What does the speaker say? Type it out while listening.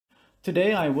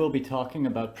Today I will be talking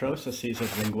about processes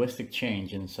of linguistic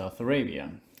change in South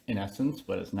Arabia, in essence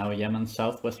what is now Yemen,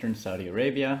 southwestern Saudi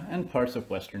Arabia, and parts of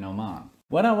western Oman.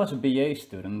 When I was a BA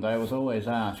student, I was always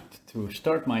asked to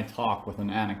start my talk with an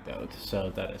anecdote,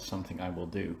 so that is something I will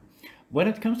do. When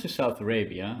it comes to South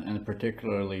Arabia, and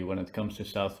particularly when it comes to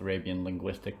South Arabian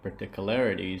linguistic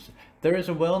particularities, there is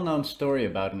a well-known story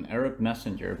about an Arab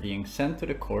messenger being sent to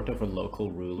the court of a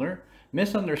local ruler,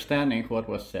 misunderstanding what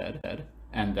was said,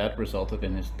 and that resulted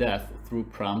in his death through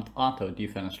prompt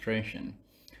auto-defenestration.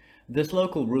 This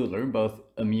local ruler, both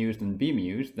amused and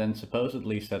bemused, then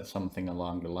supposedly said something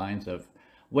along the lines of,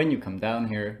 "When you come down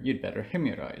here, you'd better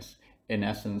Himyarize," in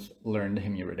essence, learn the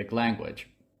Himyaritic language.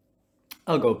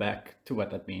 I'll go back to what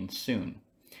that means soon.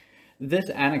 This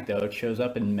anecdote shows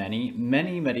up in many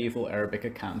medieval Arabic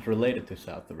accounts related to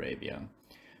South Arabia.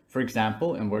 For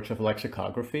example, in works of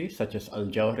lexicography such as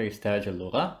al-Jawhari's Taj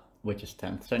al-Lugha, which is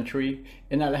 10th century,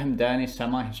 in al-Hamdani's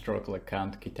semi-historical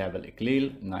account Kitab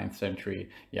al-Iqlil, 9th century,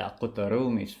 Yaqut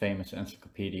Rumi's famous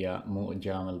encyclopedia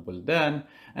Mu'jam al-Buldan,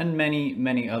 and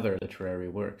many other literary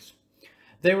works.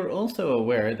 They were also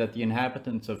aware that the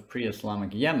inhabitants of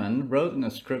pre-Islamic Yemen wrote in a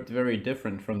script very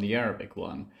different from the Arabic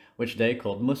one, which they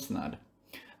called Musnad.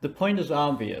 The point is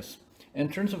obvious. In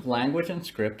terms of language and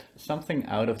script, something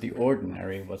out of the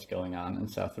ordinary was going on in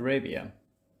South Arabia.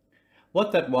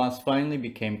 What that was finally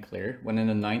became clear when in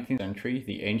the 19th century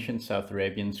the ancient South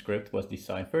Arabian script was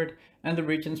deciphered and the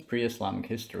region's pre-Islamic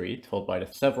history, told by the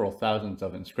several thousands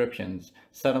of inscriptions,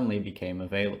 suddenly became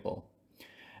available.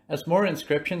 As more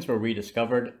inscriptions were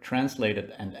rediscovered,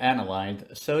 translated, and analyzed,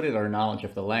 so did our knowledge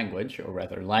of the language, or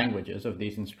rather languages, of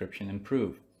these inscriptions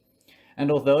improve.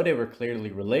 And although they were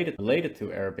clearly related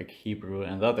to Arabic, Hebrew,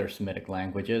 and other Semitic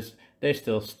languages, they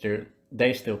still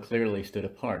clearly stood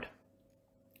apart.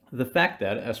 The fact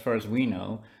that, as far as we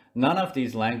know, none of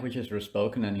these languages were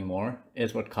spoken anymore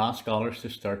is what caused scholars to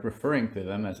start referring to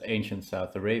them as ancient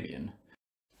South Arabian.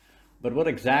 But what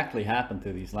exactly happened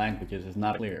to these languages is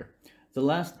not clear. The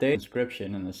last dated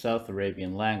inscription in the South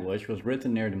Arabian language was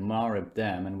written near the Ma'rib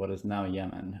Dam in what is now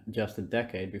Yemen, just a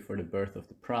decade before the birth of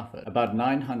the Prophet, about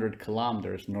 900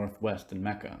 kilometers northwest in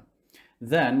Mecca.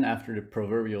 Then, after the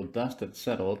proverbial dust had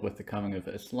settled with the coming of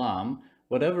Islam,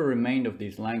 whatever remained of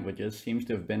these languages seems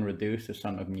to have been reduced to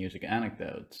some amusing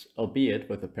anecdotes, albeit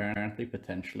with apparently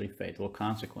potentially fatal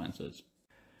consequences.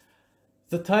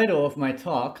 The title of my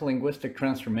talk, Linguistic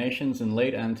Transformations in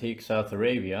Late Antique South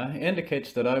Arabia,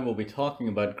 indicates that I will be talking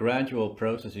about gradual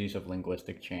processes of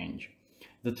linguistic change.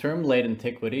 The term late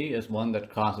antiquity is one that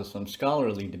causes some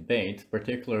scholarly debate,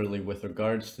 particularly with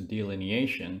regards to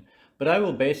delineation, but I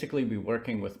will basically be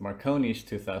working with Marconi's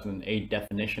 2008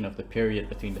 definition of the period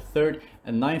between the 3rd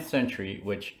and 9th century,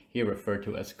 which he referred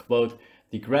to as, quote,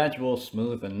 the gradual,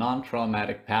 smooth, and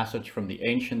non-traumatic passage from the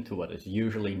ancient to what is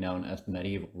usually known as the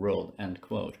medieval world, end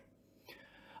quote.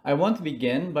 I want to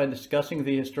begin by discussing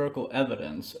the historical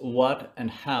evidence. What and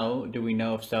how do we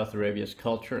know of South Arabia's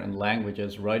culture and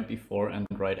languages right before and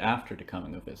right after the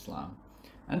coming of Islam?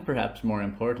 And perhaps more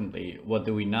importantly, what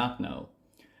do we not know?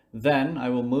 Then I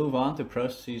will move on to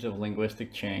processes of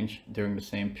linguistic change during the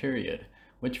same period,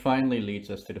 which finally leads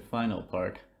us to the final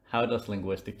part. How does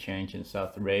linguistic change in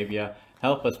South Arabia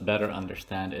help us better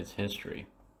understand its history?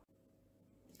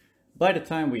 By the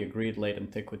time we agreed late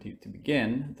antiquity to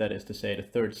begin, that is to say the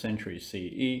 3rd century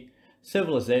CE,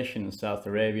 civilization in South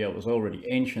Arabia was already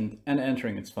ancient and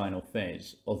entering its final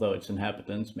phase, although its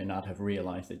inhabitants may not have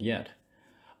realized it yet.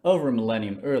 Over a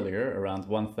millennium earlier, around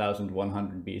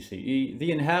 1100 BCE,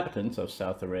 the inhabitants of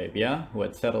South Arabia, who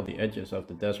had settled the edges of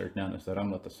the desert known as the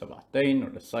Ramlat al-Sabatain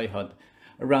or the Sayhad,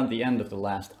 around the end of the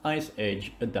last ice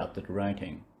age, adopted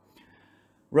writing.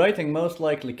 Writing most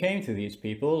likely came to these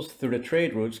peoples through the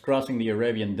trade routes crossing the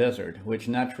Arabian desert, which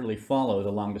naturally followed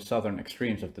along the southern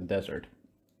extremes of the desert.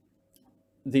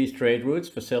 These trade routes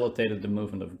facilitated the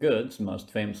movement of goods, most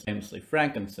famously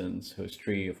frankincense, whose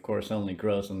tree of course only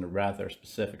grows under rather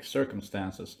specific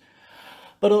circumstances,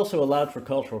 but also allowed for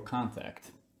cultural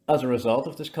contact. As a result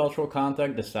of this cultural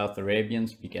contact, the South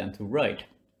Arabians began to write.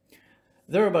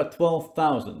 There are about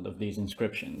 12,000 of these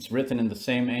inscriptions, written in the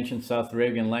same ancient South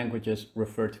Arabian languages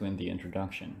referred to in the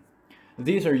introduction.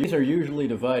 These are usually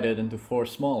divided into 4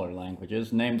 smaller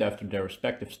languages, named after their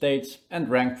respective states, and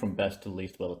ranked from best to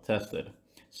least well attested: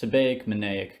 Sabaic,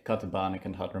 Manaic, Katabanic,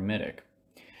 and Hadramitic.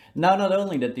 Now, not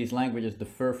only did these languages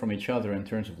differ from each other in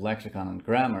terms of lexicon and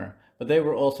grammar, but they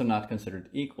were also not considered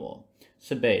equal.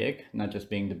 Sabaic, not just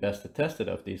being the best attested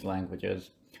of these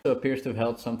languages, also appears to have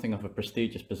held something of a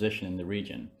prestigious position in the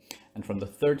region, and from the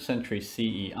 3rd century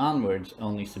CE onwards,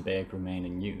 only Sabaic remained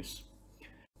in use.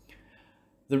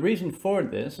 The reason for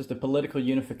this is the political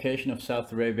unification of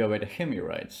South Arabia by the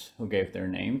Himyarites, who gave their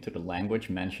name to the language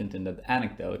mentioned in that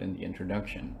anecdote in the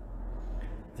introduction.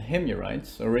 The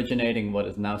Himyarites, originating what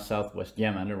is now southwest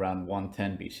Yemen around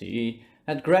 110 BCE,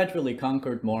 had gradually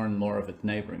conquered more and more of its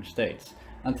neighboring states,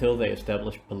 until they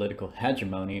established political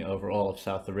hegemony over all of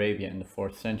South Arabia in the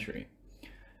 4th century.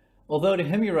 Although the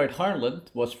Himyarite heartland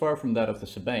was far from that of the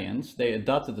Sabaeans, they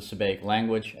adopted the Sabaic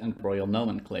language and royal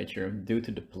nomenclature due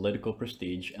to the political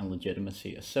prestige and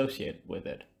legitimacy associated with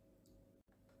it.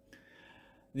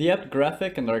 The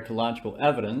epigraphic and archaeological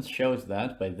evidence shows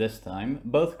that, by this time,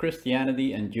 both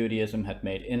Christianity and Judaism had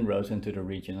made inroads into the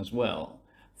region as well.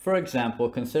 For example,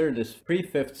 consider this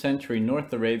pre-5th century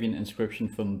North Arabian inscription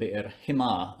from Bi'r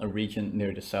Hima, a region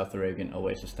near the South Arabian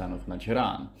oasis town of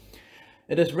Najran.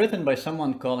 It is written by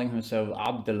someone calling himself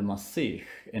Abd al-Masih,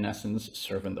 in essence,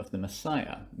 servant of the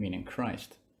Messiah, meaning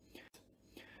Christ.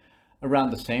 Around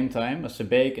the same time, a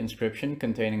Sabaic inscription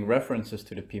containing references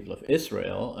to the people of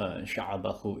Israel,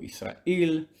 Sha'abahu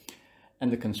Israel,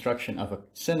 and the construction of a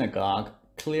synagogue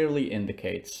clearly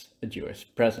indicates a Jewish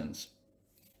presence.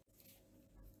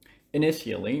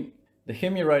 Initially, the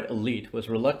Himyarite elite was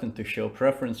reluctant to show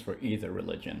preference for either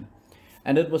religion,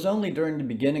 and it was only during the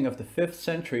beginning of the 5th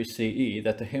century CE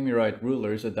that the Himyarite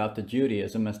rulers adopted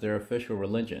Judaism as their official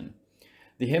religion.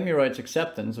 The Himyarites'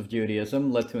 acceptance of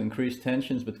Judaism led to increased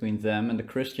tensions between them and the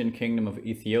Christian kingdom of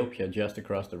Ethiopia just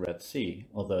across the Red Sea,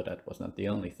 although that was not the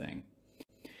only thing.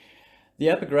 The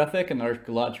epigraphic and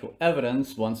archaeological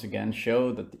evidence once again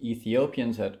show that the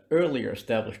Ethiopians had earlier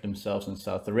established themselves in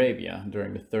South Arabia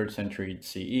during the 3rd century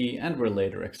CE and were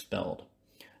later expelled.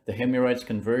 The Himyarites'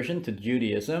 conversion to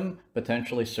Judaism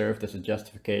potentially served as a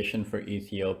justification for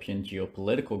Ethiopian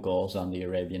geopolitical goals on the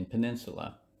Arabian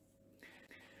Peninsula.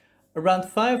 Around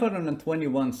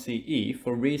 521 CE,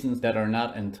 for reasons that are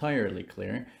not entirely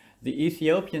clear, the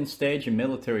Ethiopians staged a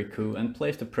military coup and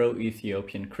placed a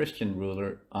pro-Ethiopian Christian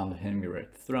ruler on the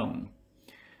Himyarite throne.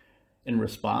 In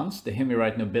response, the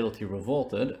Himyarite nobility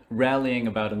revolted, rallying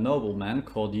about a nobleman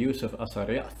called Yusuf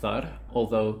Asariathar,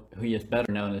 although he is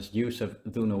better known as Yusuf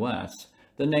Dhunuwas,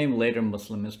 the name later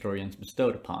Muslim historians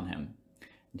bestowed upon him.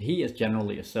 He is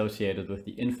generally associated with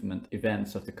the infamous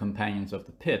events of the Companions of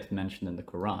the Pit mentioned in the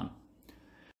Quran.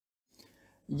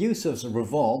 Yusuf's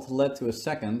revolt led to a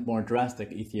second, more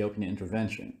drastic Ethiopian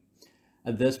intervention.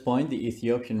 At this point, the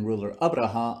Ethiopian ruler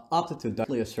Abraha opted to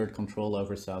directly assert control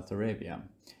over South Arabia.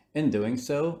 In doing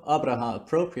so, Abraha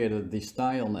appropriated the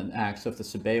style and acts of the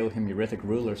Sabeo-Himyaritic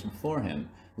rulers before him,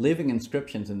 leaving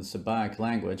inscriptions in the Sabaic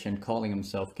language and calling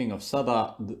himself king of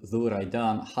Saba,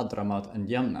 Dhuraidan, Hadramaut, and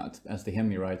Yamnat, as the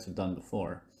Himyarites had done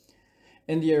before.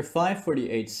 In the year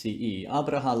 548 CE,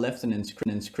 Abraha left an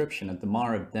inscription at the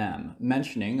Marib Dam,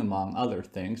 mentioning, among other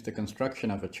things, the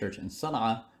construction of a church in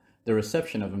Sana'a, the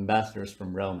reception of ambassadors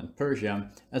from Rome and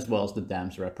Persia, as well as the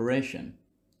dam's reparation.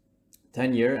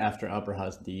 10 years after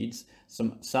Abraha's deeds,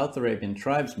 some South Arabian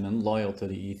tribesmen loyal to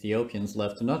the Ethiopians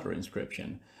left another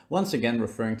inscription, once again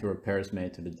referring to repairs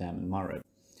made to the dam in Marib.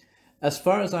 As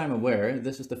far as I am aware,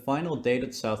 this is the final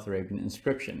dated South Arabian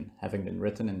inscription, having been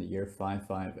written in the year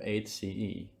 558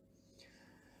 CE.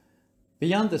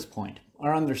 Beyond this point,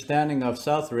 our understanding of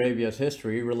South Arabia's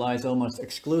history relies almost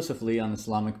exclusively on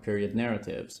Islamic period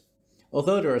narratives.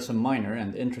 Although there are some minor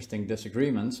and interesting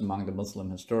disagreements among the Muslim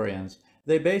historians,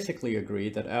 they basically agree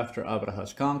that after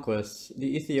Abraha's conquests,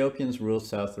 the Ethiopians ruled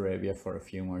South Arabia for a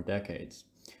few more decades.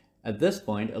 At this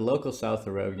point, a local South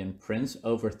Arabian prince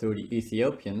overthrew the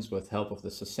Ethiopians with help of the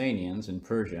Sasanians in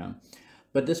Persia,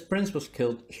 but this prince was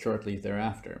killed shortly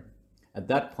thereafter. At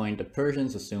that point, the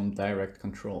Persians assumed direct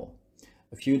control.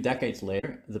 A few decades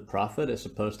later, the Prophet is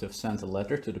supposed to have sent a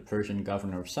letter to the Persian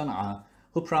governor of Sana'a,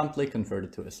 who promptly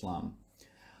converted to Islam.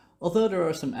 Although there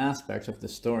are some aspects of the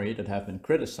story that have been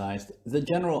criticized, the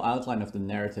general outline of the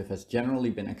narrative has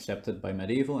generally been accepted by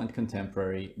medieval and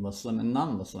contemporary Muslim and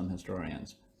non-Muslim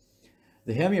historians.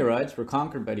 The Himyarites were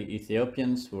conquered by the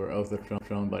Ethiopians, who were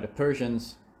overthrown by the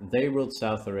Persians. They ruled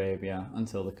South Arabia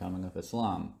until the coming of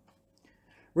Islam.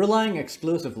 Relying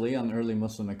exclusively on early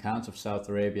Muslim accounts of South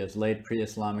Arabia's late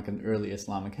pre-Islamic and early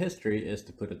Islamic history is,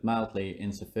 to put it mildly,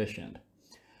 insufficient.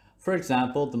 For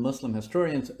example, the Muslim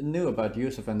historians knew about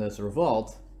Yusuf and his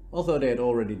revolt, although they had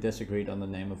already disagreed on the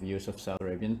name of Yusuf's South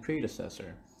Arabian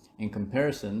predecessor. In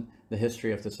comparison, the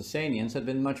history of the Sasanians had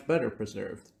been much better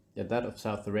preserved, yet that of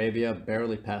South Arabia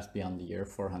barely passed beyond the year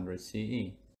 400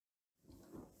 CE.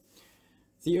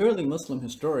 The early Muslim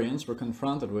historians were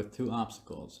confronted with two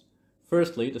obstacles.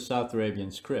 Firstly, the South Arabian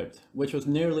script, which was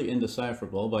nearly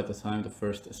indecipherable by the time the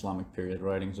first Islamic period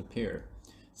writings appear.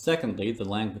 Secondly, the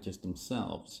languages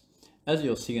themselves. As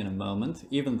you'll see in a moment,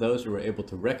 even those who were able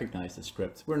to recognize the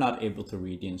script were not able to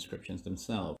read the inscriptions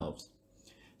themselves.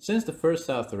 Since the first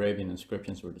South Arabian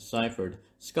inscriptions were deciphered,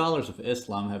 scholars of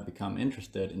Islam have become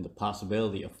interested in the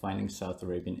possibility of finding South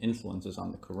Arabian influences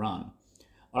on the Quran.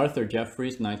 Arthur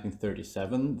Jeffrey's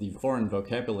 1937, The Foreign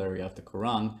Vocabulary of the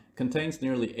Quran, contains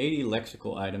nearly 80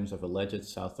 lexical items of alleged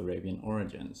South Arabian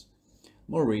origins.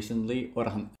 More recently,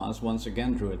 al-Rahmān once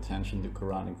again drew attention to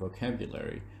Quranic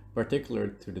vocabulary,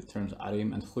 particularly to the terms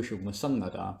arim and khushub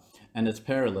musannada, and its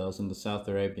parallels in the South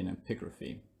Arabian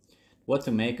epigraphy. What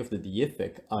to make of the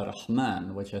deific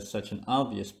al-Rahmān, which has such an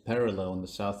obvious parallel in the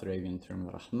South Arabian term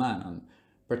Rahmānan,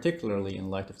 particularly in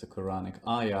light of the Quranic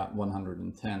ayah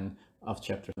 110 of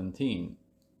chapter 17.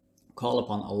 Call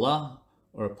upon Allah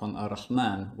or upon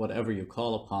al-Rahmān, whatever you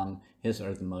call upon, his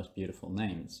are the most beautiful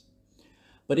names.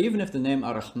 But even if the name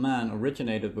al-Rahmān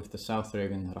originated with the South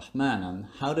Arabian Rahmānan,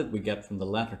 how did we get from the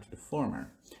latter to the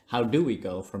former? How do we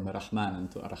go from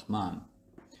Rahmānan to al-Rahmān?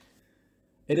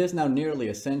 It is now nearly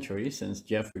a century since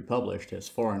Jeffrey published his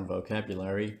Foreign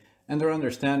Vocabulary, and their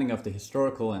understanding of the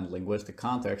historical and linguistic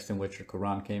context in which the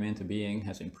Quran came into being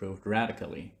has improved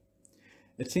radically.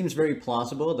 It seems very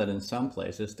plausible that in some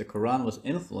places the Quran was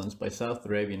influenced by South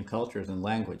Arabian cultures and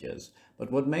languages,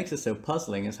 but what makes it so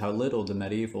puzzling is how little the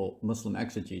medieval Muslim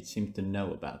exegetes seem to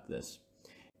know about this.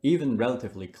 Even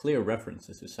relatively clear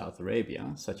references to South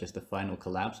Arabia, such as the final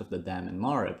collapse of the dam in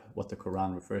Marib, what the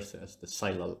Quran refers to as the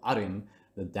Sayl al-Arim,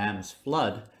 the dam's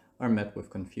flood, are met with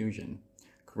confusion.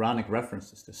 Quranic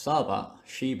references to Saba,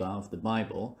 Sheba of the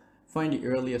Bible, find the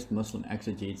earliest Muslim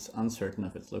exegetes uncertain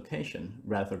of its location,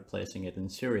 rather placing it in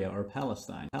Syria or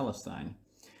Palestine.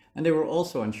 And they were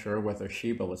also unsure whether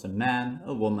Sheba was a man,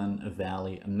 a woman, a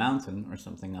valley, a mountain, or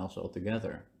something else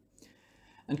altogether.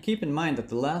 And keep in mind that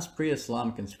the last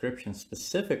pre-Islamic inscription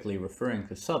specifically referring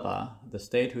to Saba, the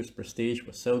state whose prestige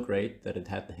was so great that it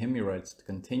had the Himyarites to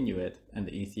continue it and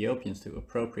the Ethiopians to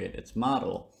appropriate its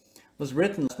model, was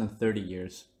written less than 30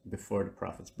 years before the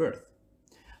Prophet's birth.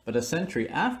 But a century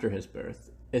after his birth,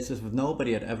 it's as if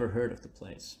nobody had ever heard of the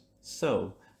place.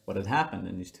 So, what had happened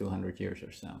in these 200 years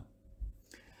or so?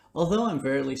 Although I'm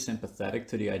very sympathetic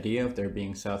to the idea of there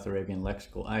being South Arabian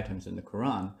lexical items in the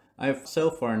Quran, I have so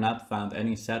far not found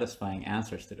any satisfying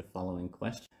answers to the following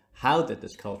question. How did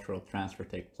this cultural transfer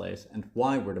take place, and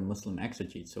why were the Muslim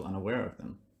exegetes so unaware of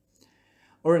them?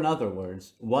 Or in other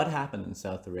words, what happened in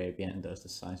South Arabia in those the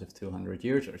size of 200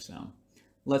 years or so?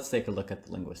 Let's take a look at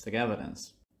the linguistic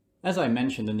evidence. As I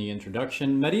mentioned in the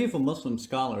introduction, medieval Muslim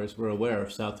scholars were aware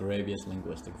of South Arabia's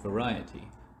linguistic variety,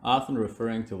 often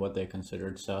referring to what they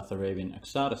considered South Arabian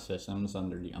exoticisms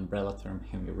under the umbrella term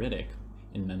Himyaritic,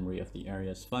 in memory of the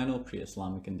area's final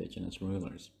pre-Islamic indigenous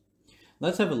rulers.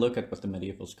 Let's have a look at what the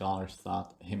medieval scholars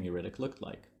thought Himyaritic looked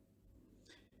like.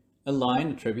 A line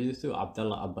attributed to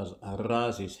Abdullah Abbas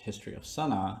al-Razi's History of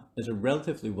Sana'a is a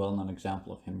relatively well-known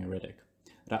example of Himyaritic.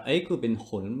 Ra'ayku bin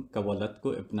Hulm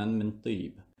kawalatku ibnan min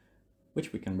Tib,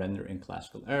 which we can render in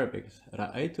classical Arabic,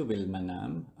 Ra'aytu bil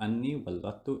manam anni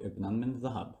wallattu ibnan min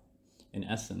dhahab. In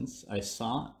essence, I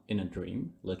saw in a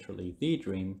dream, literally the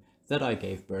dream, that I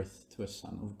gave birth to a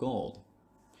son of gold.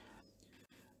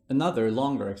 Another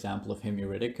longer example of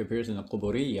Himyaritic appears in the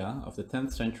Quburiyya of the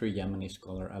 10th century Yemeni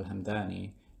scholar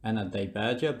al-Hamdani, أنا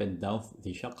ديباجة بن دوث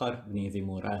ذي شقر بن ذي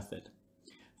مراثد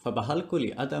فبهلك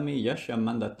لأدمي يشم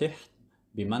من تحت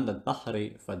بمن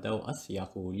البحر فدو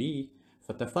أسيق لي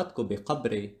فتفتك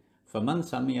بقبري فمن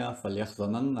سمي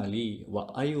فليخزنن لي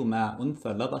وأيما أنثى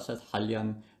لبست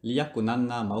حليا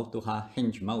ليكونن موتها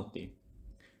حنج موتي.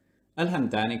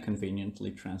 Al-Hamdani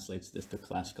conveniently translates this to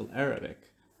classical Arabic.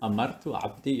 أمرت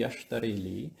عبدي يشتري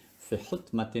لي في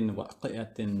حتمة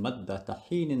وقية مد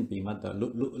طحين بمد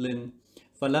لؤلؤ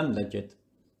فلم نجد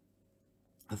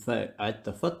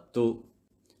فالتفت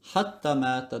حتى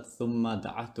ماتت ثم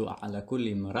دعت على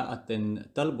كل امرأة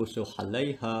تلبس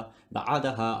حليها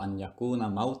بعدها أن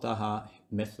يكون موتها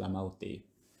مثل موتي.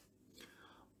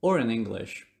 Or in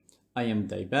English, I am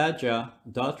Daibaja,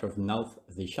 daughter of Nawf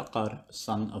the Shaqar,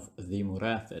 son of the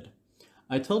Murathid.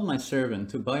 I told my servant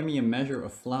to buy me a measure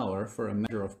of flour for a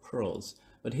measure of pearls,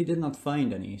 but he did not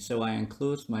find any, so I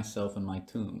enclosed myself in my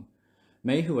tomb.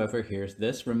 May whoever hears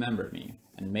this remember me,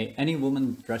 and may any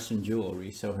woman dress in jewelry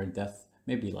so her death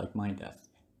may be like my death.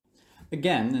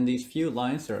 Again, in these few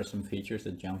lines there are some features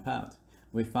that jump out.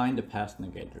 We find the past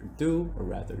negator do, or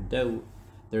rather do.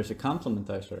 There's a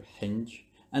complementizer hinge,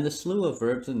 and a slew of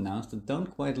verbs and nouns that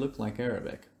don't quite look like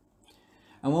Arabic.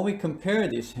 And when we compare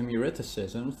these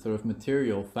Himyariticisms with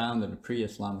material found in the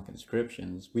pre-Islamic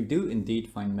inscriptions, we do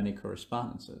indeed find many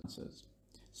correspondences.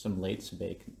 Some late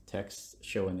Sabaic texts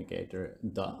show a negator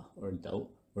da or do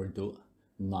or du,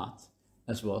 not,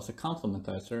 as well as the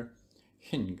complementizer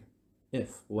hing,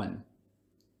 if, when.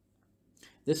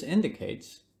 This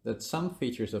indicates that some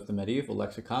features of the medieval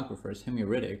lexicographer's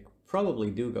Himyaritic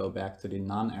probably do go back to the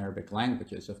non-Arabic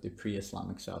languages of the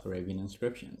pre-Islamic South Arabian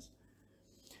inscriptions.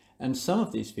 And some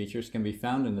of these features can be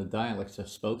found in the dialects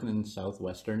spoken in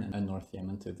southwestern and North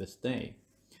Yemen to this day.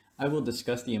 I will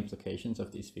discuss the implications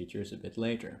of these features a bit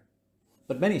later.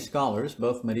 But many scholars,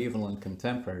 both medieval and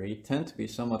contemporary, tend to be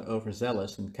somewhat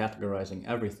overzealous in categorizing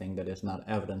everything that is not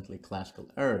evidently classical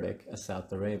Arabic as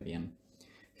South Arabian.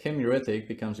 Himyaritic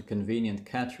becomes a convenient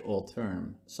catch-all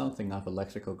term, something of a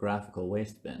lexicographical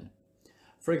waste bin.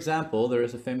 For example, there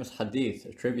is a famous hadith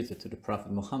attributed to the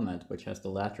Prophet Muhammad, which has the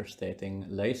latter stating,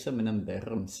 "Laysa minam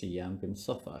birrim siyam bim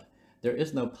safar." There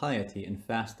is no piety in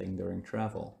fasting during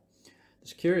travel.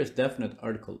 This curious definite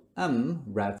article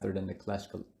rather than the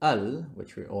classical al,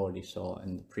 which we already saw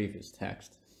in the previous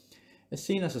text, is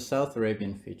seen as a South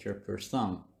Arabian feature per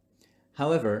sang.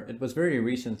 However, it was very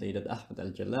recently that Ahmad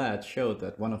al-Jalad showed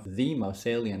that one of the most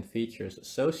salient features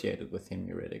associated with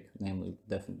Himyaritic, namely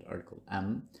the definite article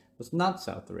was not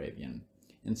South Arabian.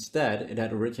 Instead, it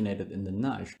had originated in the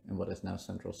Najd, in what is now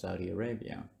central Saudi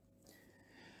Arabia.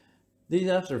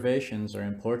 These observations are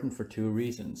important for two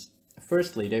reasons.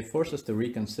 Firstly, they force us to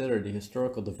reconsider the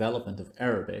historical development of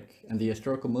Arabic and the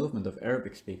historical movement of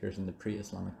Arabic speakers in the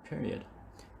pre-Islamic period.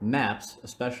 Maps,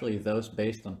 especially those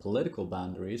based on political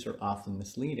boundaries, are often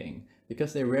misleading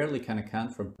because they rarely can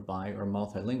account for bi- or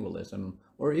multilingualism,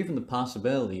 or even the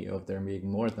possibility of there being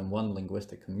more than one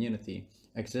linguistic community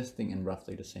existing in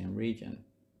roughly the same region.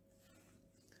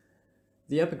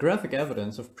 The epigraphic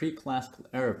evidence of pre-classical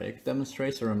Arabic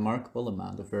demonstrates a remarkable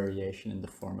amount of variation in the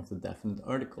form of the definite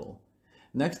article.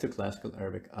 Next to classical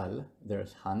Arabic al, there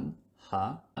is han,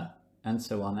 ha, and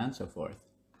so on and so forth.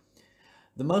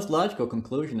 The most logical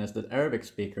conclusion is that Arabic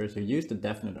speakers who used the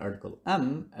definite article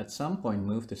at some point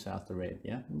moved to South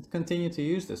Arabia and continued to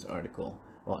use this article,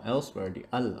 while elsewhere the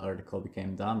al article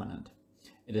became dominant.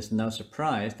 It is no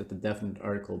surprise that the definite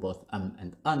article both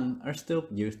and an are still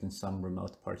used in some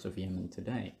remote parts of Yemen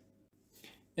today.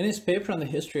 In his paper on the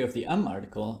history of the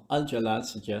article, al-Jalad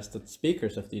suggests that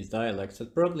speakers of these dialects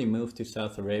had probably moved to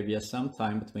South Arabia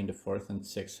sometime between the 4th and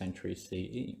 6th century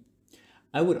CE.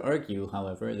 I would argue,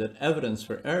 however, that evidence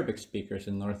for Arabic speakers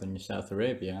in northern South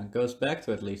Arabia goes back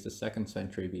to at least the 2nd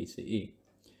century BCE.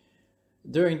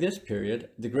 During this period,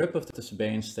 the grip of the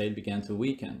Sabaean state began to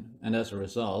weaken, and as a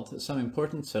result, some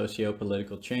important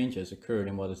socio-political changes occurred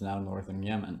in what is now northern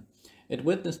Yemen. It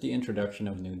witnessed the introduction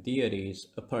of new deities,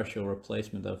 a partial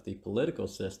replacement of the political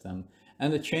system,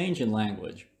 and a change in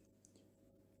language.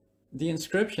 The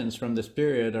inscriptions from this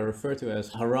period are referred to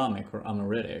as Haramic or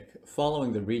Amoritic,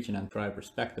 following the region and tribe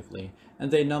respectively,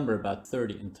 and they number about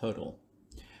 30 in total.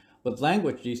 What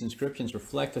language these inscriptions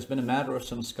reflect has been a matter of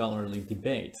some scholarly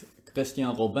debate. Christian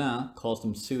Robin calls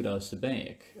them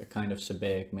pseudo-Sabaic, a kind of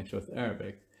Sabaic mixed with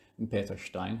Arabic, and Peter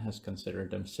Stein has considered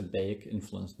them Sabaic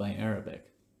influenced by Arabic.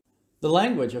 The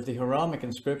language of the Haramic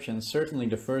inscriptions certainly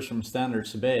differs from standard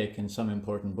Sabaic in some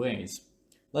important ways.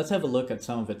 Let's have a look at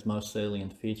some of its most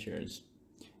salient features.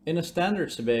 In a standard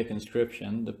Sabaic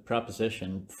inscription, the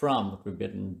preposition from would be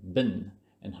written bin.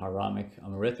 In Haramic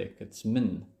Amoritic, it's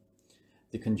min.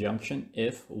 The conjunction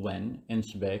if, when, in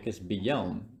Sabaic is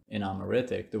biyom. In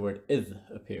Amoritic, the word idh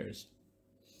appears.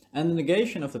 And the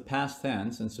negation of the past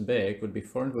tense in Sabaic would be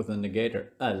formed with a negator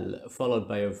al, followed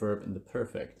by a verb in the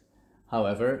perfect.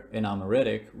 However, in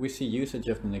Amoritic, we see usage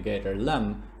of the negator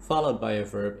lam, followed by a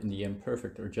verb in the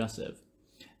imperfect or jussive.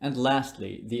 And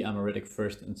lastly, the Amoritic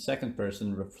first and second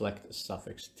person reflect a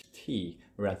suffix t,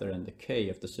 rather than the k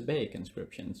of the Sabaic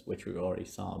inscriptions, which we already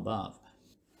saw above.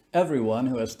 Everyone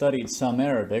who has studied some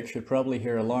Arabic should probably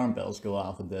hear alarm bells go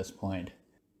off at this point.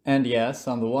 And yes,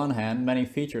 on the one hand, many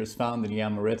features found in the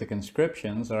Amoritic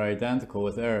inscriptions are identical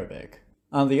with Arabic.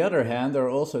 On the other hand, there are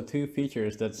also two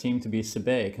features that seem to be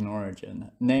Sabaic in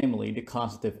origin, namely the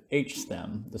causative H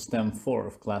stem, the stem 4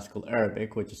 of classical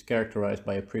Arabic, which is characterized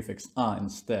by a prefix a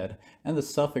instead, and the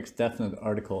suffix definite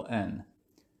article n.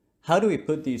 How do we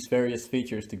put these various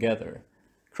features together?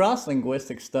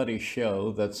 Cross-linguistic studies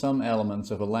show that some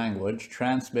elements of a language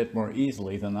transmit more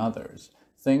easily than others.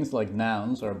 Things like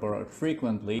nouns are borrowed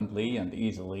frequently and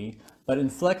easily, but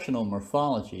inflectional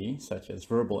morphology, such as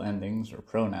verbal endings or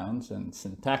pronouns and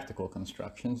syntactical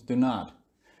constructions, do not.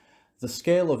 The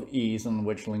scale of ease on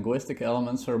which linguistic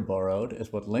elements are borrowed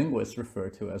is what linguists refer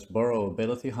to as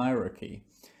borrowability hierarchy.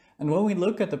 And when we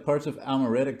look at the parts of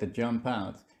Amoritic that jump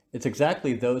out, it's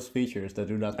exactly those features that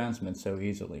do not transmit so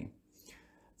easily.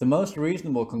 The most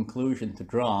reasonable conclusion to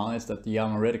draw is that the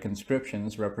Yamaritic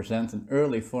inscriptions represent an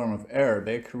early form of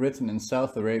Arabic written in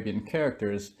South Arabian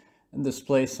characters and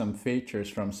displays some features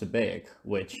from Sabaic,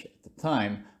 which, at the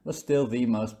time, was still the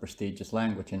most prestigious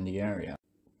language in the area.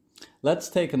 Let's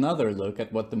take another look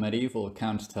at what the medieval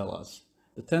accounts tell us.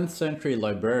 The 10th century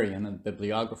librarian and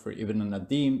bibliographer Ibn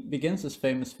al-Nadim begins his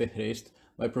famous Fihrist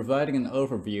by providing an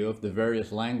overview of the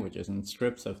various languages and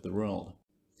scripts of the world.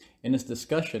 In his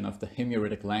discussion of the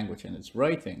Himyaritic language and its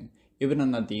writing, Ibn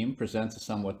al-Nadim presents a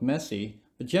somewhat messy,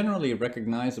 but generally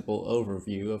recognizable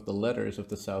overview of the letters of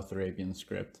the South Arabian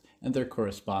script and their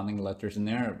corresponding letters in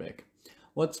Arabic.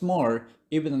 What's more,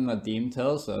 Ibn al-Nadim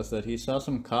tells us that he saw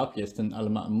some copyists in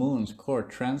al-Ma'mun's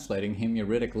court translating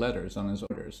Himyaritic letters on his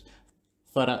orders.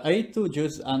 فَرَأَيْتُ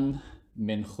جُزْءًا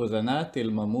من خزنات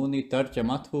المامون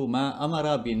ترجمته ما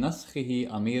أمر بنسخه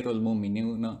أمير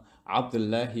المؤمنين عبد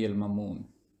الله المامون.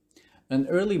 An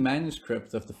early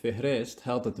manuscript of the Fihrist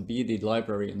held at the Bede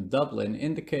Library in Dublin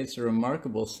indicates a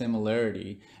remarkable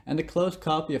similarity, and a close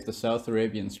copy of the South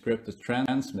Arabian script is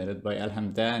transmitted by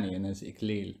al-Hamdani in his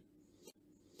Iqlil.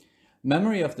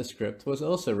 Memory of the script was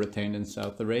also retained in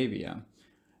South Arabia.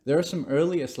 There are some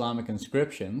early Islamic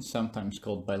inscriptions, sometimes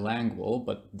called bilingual,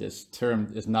 but this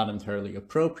term is not entirely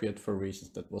appropriate for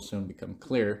reasons that will soon become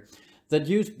clear, that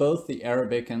use both the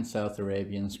Arabic and South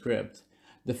Arabian script.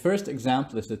 The first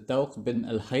example is the Tawq bin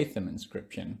al-Haytham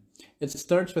inscription. It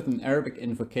starts with an Arabic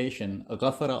invocation,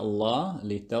 Ghafara Allah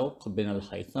li Tawq bin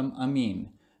al-Haytham Amin.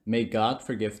 May God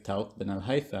forgive Tawq bin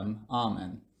al-Haytham,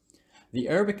 Amen. The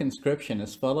Arabic inscription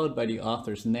is followed by the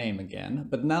author's name again,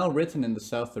 but now written in the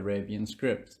South Arabian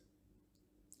script.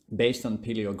 Based on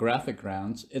paleographic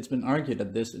grounds, it's been argued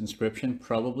that this inscription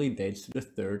probably dates to the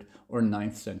 3rd or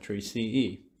 9th century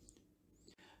CE.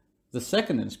 The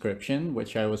second inscription,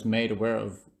 which I was made aware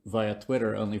of via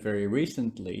Twitter only very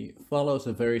recently, follows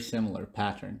a very similar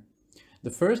pattern. The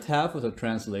first half of the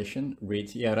translation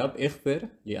reads Ya Rab Ikhbir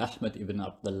li Ahmed ibn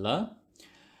Abdullah,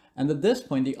 and at this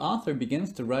point the author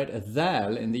begins to write a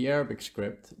dal in the Arabic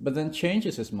script, but then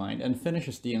changes his mind and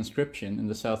finishes the inscription in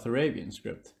the South Arabian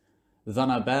script.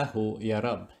 Dhanabahu Ya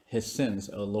Rab, his sins,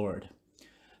 O Lord.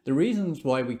 The reasons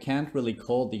why we can't really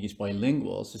call these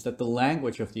bilinguals is that the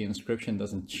language of the inscription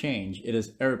doesn't change. It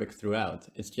is Arabic throughout.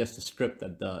 It's just the script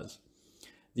that does.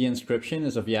 The inscription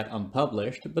is of yet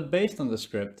unpublished, but based on the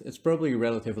script, it's probably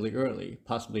relatively early,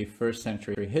 possibly 1st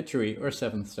century Hijri or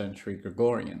 7th century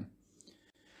Gregorian.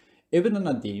 Ibn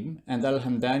al-Nadim and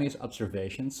al-Hamdani's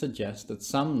observations suggest that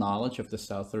some knowledge of the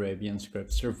South Arabian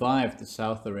script survived the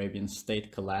South Arabian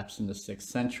state collapse in the 6th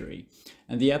century,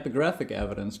 and the epigraphic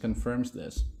evidence confirms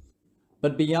this.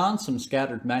 But beyond some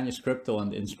scattered manuscriptal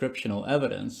and inscriptional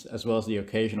evidence, as well as the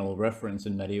occasional reference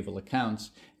in medieval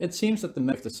accounts, it seems that the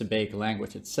myth of the Sabaic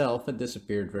language itself had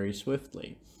disappeared very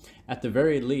swiftly. At the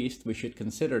very least, we should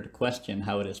consider to question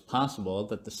how it is possible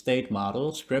that the state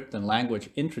model, script, and language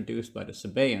introduced by the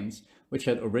Sabaeans, which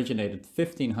had originated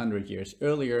 1500 years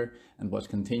earlier and was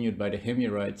continued by the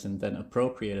Himyarites and then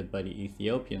appropriated by the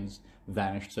Ethiopians,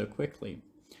 vanished so quickly.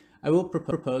 I will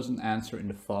propose an answer in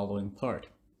the following part.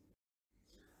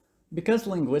 Because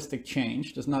linguistic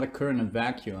change does not occur in a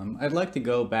vacuum, I'd like to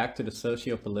go back to the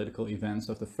socio-political events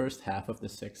of the first half of the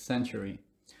 6th century.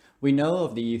 We know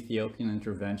of the Ethiopian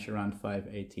intervention around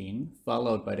 518,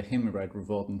 followed by the Himyarite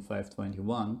revolt in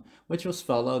 521, which was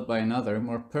followed by another,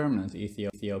 more permanent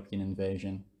Ethiopian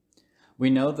invasion. We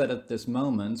know that at this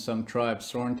moment, some tribes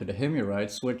sworn to the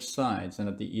Himyarites switched sides and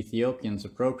that the Ethiopians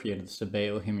appropriated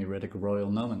Sabeo-Himyaritic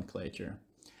royal nomenclature.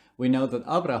 We know that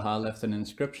Abraha left an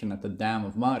inscription at the Dam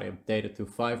of Marib dated to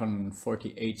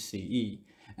 548 CE,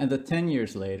 and that 10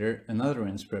 years later, another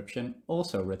inscription,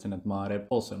 also written at Marib,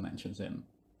 also mentions him.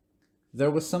 There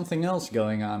was something else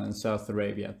going on in South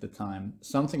Arabia at the time,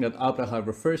 something that Abraha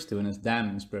refers to in his dam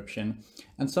inscription,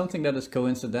 and something that is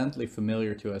coincidentally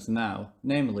familiar to us now,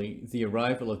 namely the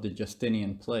arrival of the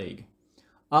Justinian plague.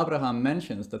 Abraham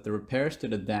mentions that the repairs to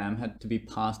the dam had to be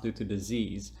paused due to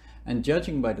disease, and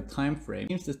judging by the time frame, it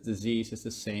seems this disease is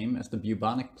the same as the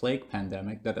bubonic plague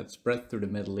pandemic that had spread through the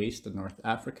Middle East and North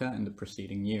Africa in the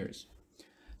preceding years.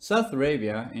 South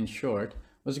Arabia, in short,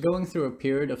 was going through a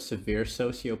period of severe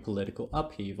socio-political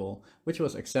upheaval, which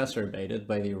was exacerbated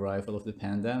by the arrival of the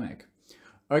pandemic.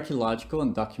 Archaeological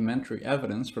and documentary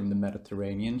evidence from the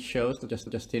Mediterranean shows that the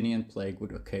Justinian plague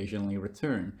would occasionally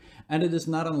return, and it is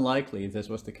not unlikely this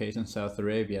was the case in South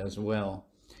Arabia as well.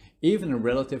 Even a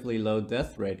relatively low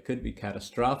death rate could be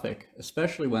catastrophic,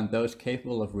 especially when those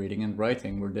capable of reading and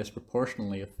writing were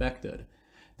disproportionately affected.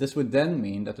 This would then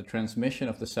mean that the transmission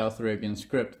of the South Arabian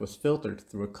script was filtered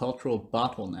through a cultural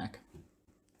bottleneck.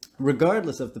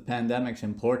 Regardless of the pandemic's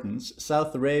importance,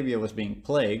 South Arabia was being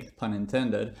plagued, pun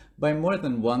intended, by more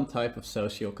than one type of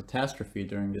socio-catastrophe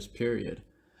during this period.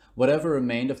 Whatever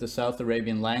remained of the South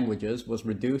Arabian languages was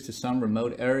reduced to some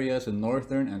remote areas in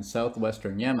northern and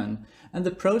southwestern Yemen, and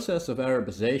the process of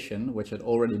Arabization, which had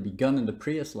already begun in the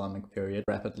pre-Islamic period,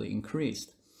 rapidly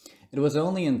increased. It was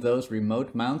only in those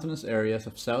remote mountainous areas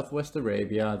of southwest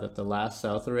Arabia that the last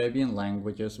South Arabian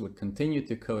languages would continue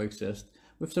to coexist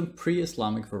with some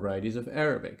pre-Islamic varieties of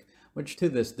Arabic, which to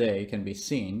this day can be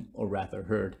seen, or rather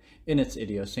heard, in its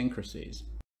idiosyncrasies.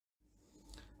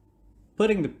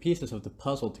 Putting the pieces of the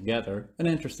puzzle together, an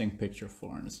interesting picture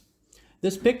forms.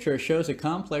 This picture shows a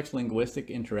complex linguistic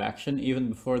interaction even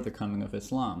before the coming of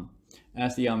Islam.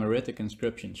 As the Amoritic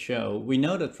inscriptions show, we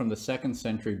know that from the 2nd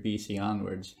century BC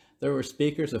onwards, there were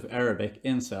speakers of Arabic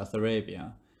in South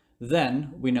Arabia.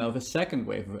 Then, we know of a second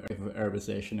wave of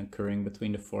Arabization occurring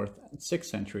between the 4th and 6th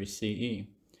century CE.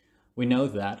 We know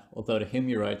that, although the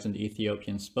Himyarites and the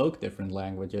Ethiopians spoke different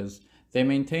languages, they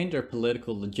maintained their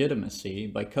political legitimacy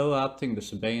by co-opting the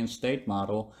Sabaean state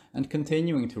model and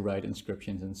continuing to write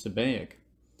inscriptions in Sabaic.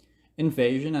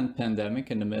 Invasion and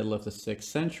pandemic in the middle of the 6th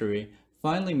century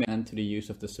finally made an end to the use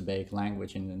of the Sabaic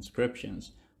language in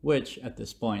inscriptions, which, at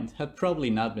this point, had probably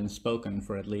not been spoken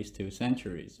for at least 2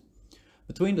 centuries.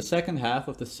 Between the second half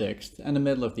of the 6th and the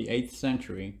middle of the 8th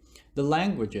century, the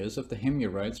languages of the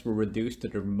Himyarites were reduced to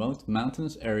the remote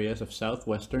mountainous areas of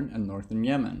southwestern and northern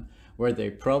Yemen, where they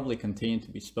probably continued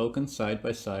to be spoken side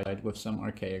by side with some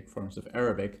archaic forms of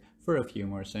Arabic for a few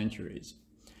more centuries.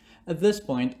 At this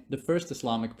point, the first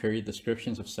Islamic period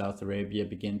descriptions of South Arabia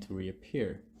begin to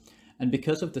reappear, and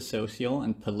because of the social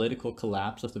and political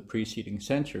collapse of the preceding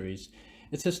centuries,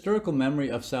 its historical memory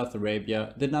of South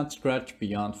Arabia did not stretch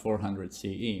beyond 400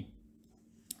 CE.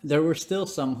 There were still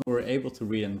some who were able to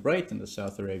read and write in the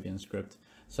South Arabian script,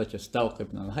 such as Tawq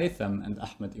ibn al-Haytham and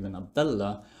Ahmed ibn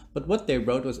Abdullah, but what they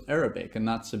wrote was Arabic and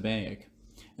not Sabaic.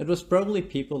 It was probably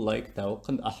people like Tawq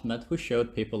and Ahmed who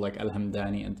showed people like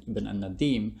al-Hamdani and Ibn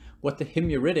al-Nadim what the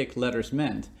Himyaritic letters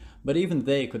meant, but even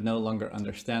they could no longer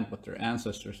understand what their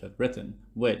ancestors had written,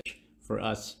 which, for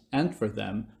us and for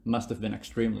them, must have been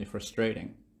extremely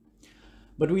frustrating.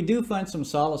 But we do find some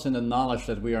solace in the knowledge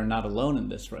that we are not alone in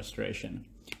this frustration.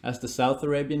 As the South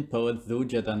Arabian poet Dhu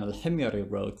Jadan al-Himyari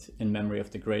wrote, in memory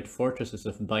of the great fortresses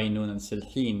of Baynun and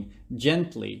Silhin,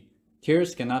 gently,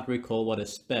 "Tears cannot recall what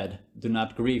is sped, do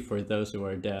not grieve for those who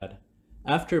are dead.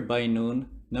 After Baynun,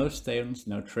 no stones,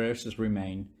 no traces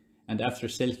remain, and after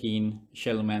Silhin,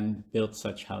 shall men build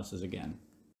such houses again."